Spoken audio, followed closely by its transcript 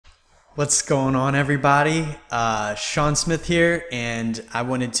What's going on, everybody? Sean Smith here, and I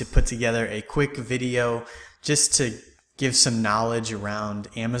wanted to put together a quick video just to give some knowledge around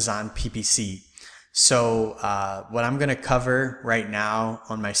Amazon PPC. So what I'm gonna cover right now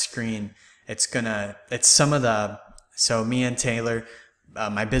on my screen, so me and Taylor,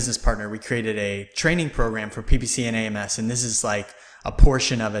 my business partner, we created a training program for PPC and AMS, and this is like a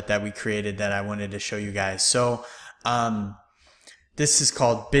portion of it that we created that I wanted to show you guys. So this is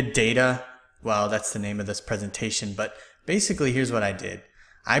called Bid Data. Well, that's the name of this presentation, but basically here's what I did.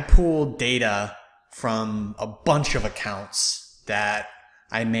 I pulled data from a bunch of accounts that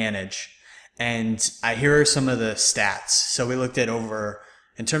I manage, and here are some of the stats. So we looked at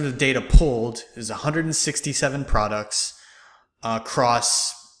in terms of data pulled, there's 167 products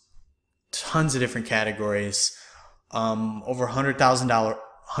across tons of different categories, over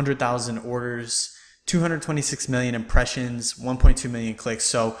 100,000 orders, 226 million impressions, 1.2 million clicks.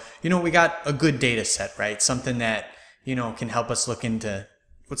 So, we got a good data set, right? Something that, can help us look into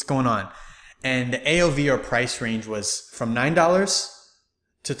what's going on. And the AOV, or price range, was from $9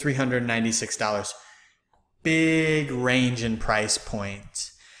 to $396. Big range in price point.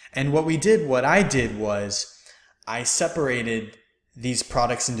 And what I did was I separated these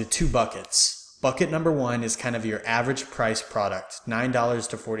products into two buckets. Bucket number one is kind of your average price product, $9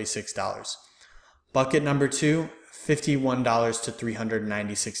 to $46. Bucket number two, $51 to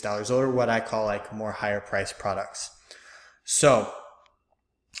 $396. Those are what I call like more higher price products. So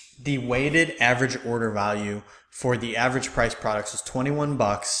the weighted average order value for the average price products was 21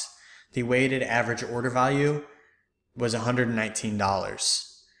 bucks. The weighted average order value was $119.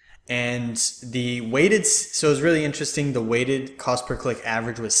 And so it's really interesting, the weighted cost per click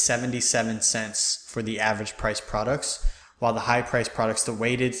average was 77 cents for the average price products, while the high price products, the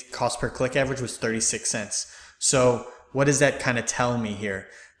weighted cost per click average was 36 cents. So what does that kind of tell me here?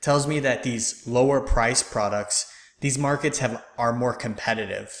 It tells me that these lower price products, these markets are more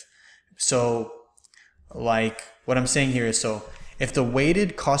competitive. So like what I'm saying here is, so if the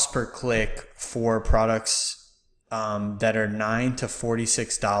weighted cost per click for products that are $9 to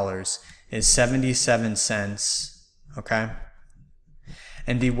 $46 is 77 cents, okay?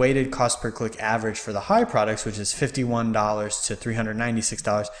 And the weighted cost per click average for the high products, which is $51 to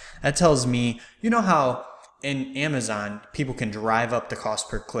 $396, that tells me, how in Amazon people can drive up the cost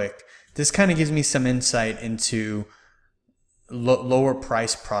per click. This kind of gives me some insight into lower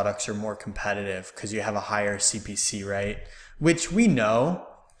price products are more competitive because you have a higher CPC, right? Which we know,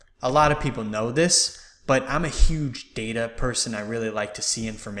 a lot of people know this, but I'm a huge data person. I really like to see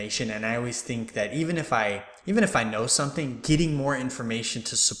information, and I always think that even if I know something, getting more information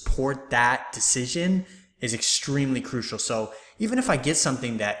to support that decision is extremely crucial. So even if I get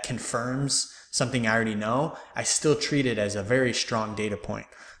something that confirms something I already know, I still treat it as a very strong data point.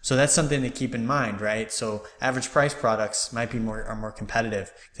 So that's something to keep in mind, right? So average price products might be more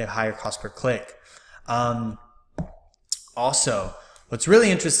competitive. They have higher cost per click. Also, what's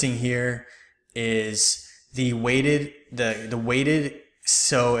really interesting here is the weighted.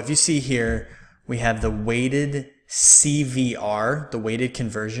 So if you see here, we have the weighted CVR, the weighted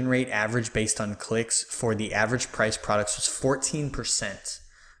conversion rate average based on clicks for the average price products was 14%.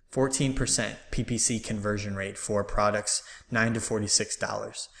 14% PPC conversion rate for products $9 to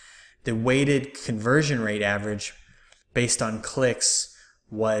 $46. The weighted conversion rate average based on clicks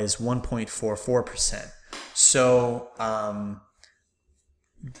was 1.44%. So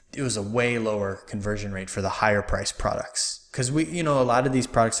it was a way lower conversion rate for the higher price products, because a lot of these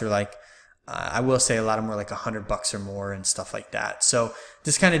products are like, I will say a lot of them are like $100 or more and stuff like that. So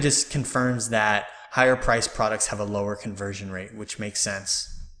this kind of just confirms that higher price products have a lower conversion rate, which makes sense.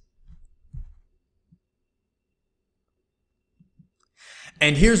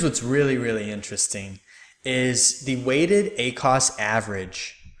 And here's what's really, really interesting is the weighted ACoS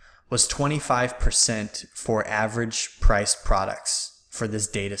average was 25% for average price products for this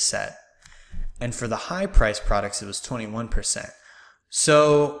data set. And for the high price products, it was 21%.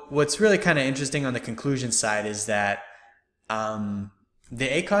 So what's really kind of interesting on the conclusion side is that the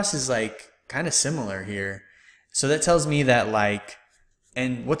ACoS is like kind of similar here. So that tells me that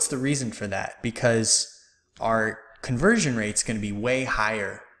and what's the reason for that? Because our conversion rate's going to be way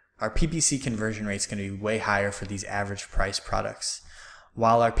higher. Our PPC conversion rate's going to be way higher for these average price products,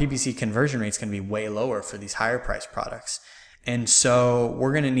 while our PPC conversion rate's going to be way lower for these higher price products. And so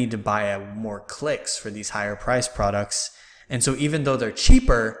we're going to need to buy more clicks for these higher price products. And so even though they're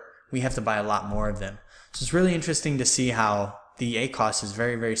cheaper, we have to buy a lot more of them. So it's really interesting to see how the ACoS is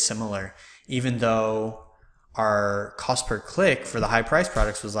very, very similar, even though our cost per click for the high price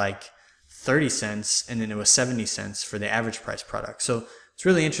products was like 30 cents, and then it was 70 cents for the average price product. So It's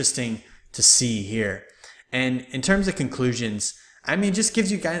really interesting to see here. And in terms of conclusions, I mean, it just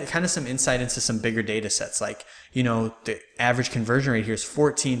gives you kind of some insight into some bigger data sets. Like, you know, the average conversion rate here is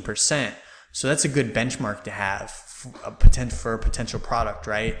 14%. So that's a good benchmark to have for a potential product,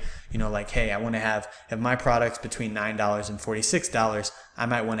 right? You know, like, hey, I want to have, if my product's between $9 and $46, I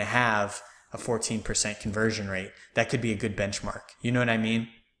might want to have a 14% conversion rate. That could be a good benchmark. You know what I mean?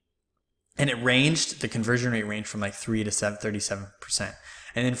 And the conversion rate ranged from like 3 to 37%.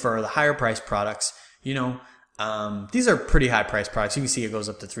 And then for the higher priced products, you know, these are pretty high priced products. You can see it goes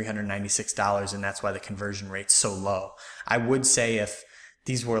up to $396, and that's why the conversion rate's so low. I would say if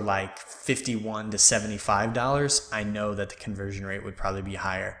these were like $51 to $75, I know that the conversion rate would probably be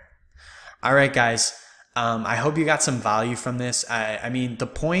higher. All right, guys. I hope you got some value from this. I mean, the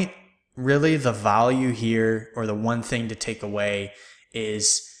point, really, the value here, or the one thing to take away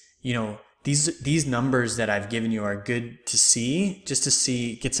is, you know, these numbers that I've given you are good to see, just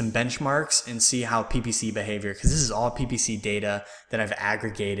to get some benchmarks and see how PPC behavior, because this is all PPC data that I've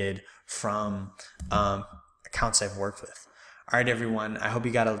aggregated from accounts I've worked with. All right, everyone, I hope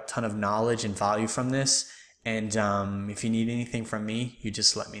you got a ton of knowledge and value from this. And if you need anything from me, you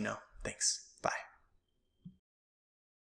just let me know. Thanks.